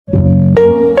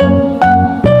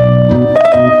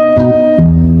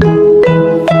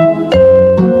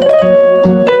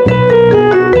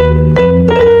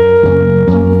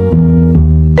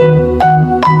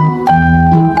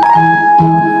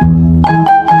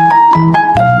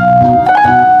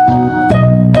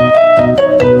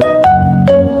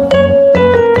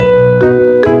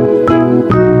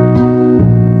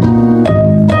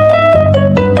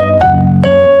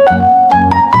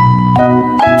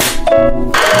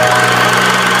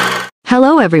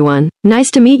everyone, nice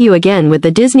to meet you again with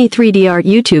the Disney 3D Art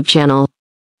YouTube channel.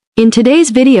 In today's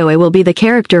video I will be the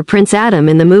character Prince Adam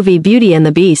in the movie Beauty and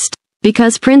the Beast,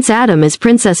 because Prince Adam is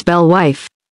Princess Belle's wife.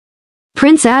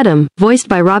 Prince Adam, voiced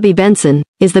by Robbie Benson,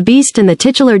 is the Beast and the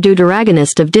titular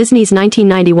deuteragonist of Disney's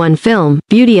 1991 film,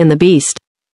 Beauty and the Beast.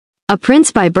 A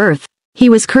prince by birth, he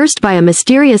was cursed by a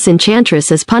mysterious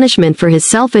enchantress as punishment for his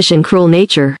selfish and cruel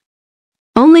nature.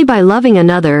 Only by loving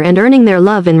another and earning their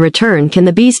love in return can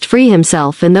the Beast free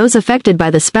himself and those affected by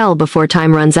the spell before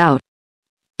time runs out.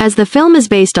 As the film is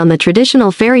based on the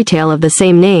traditional fairy tale of the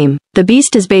same name, the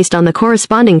Beast is based on the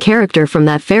corresponding character from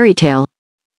that fairy tale.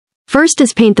 First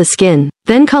is paint the skin,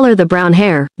 then color the brown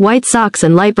hair, white socks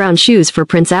and light brown shoes for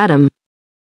Prince Adam.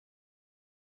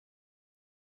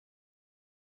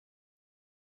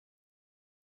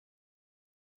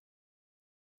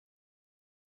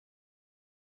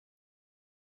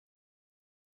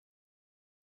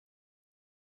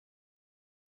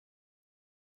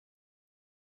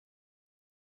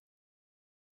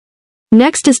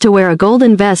 Next is to wear a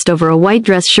golden vest over a white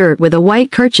dress shirt with a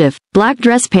white kerchief, black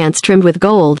dress pants trimmed with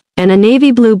gold, and a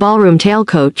navy blue ballroom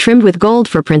tailcoat trimmed with gold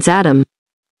for Prince Adam.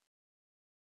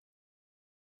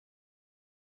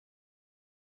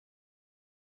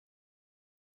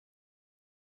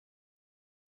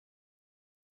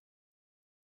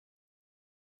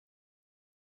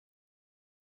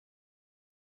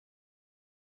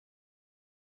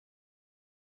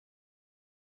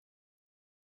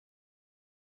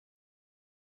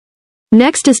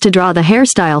 Next is to draw the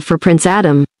hairstyle for Prince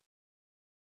Adam.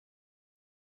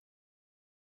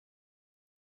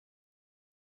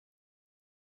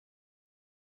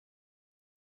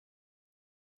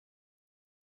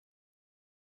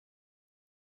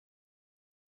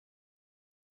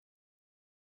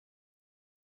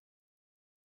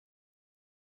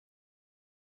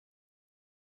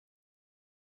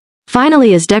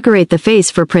 Finally is decorate the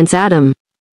face for Prince Adam.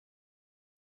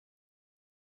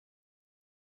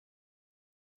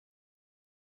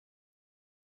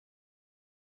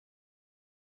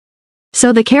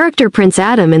 So the character Prince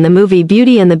Adam in the movie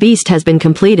Beauty and the Beast has been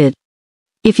completed.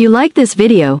 If you like this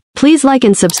video, please like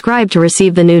and subscribe to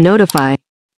receive the new notify.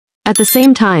 At the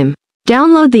same time,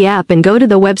 download the app and go to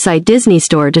the website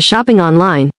DisneyStore to shopping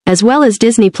online, as well as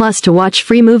Disney Plus to watch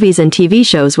free movies and TV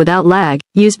shows without lag,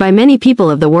 used by many people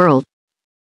of the world.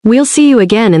 We'll see you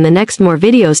again in the next more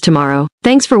videos tomorrow.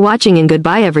 Thanks for watching and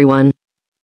goodbye everyone.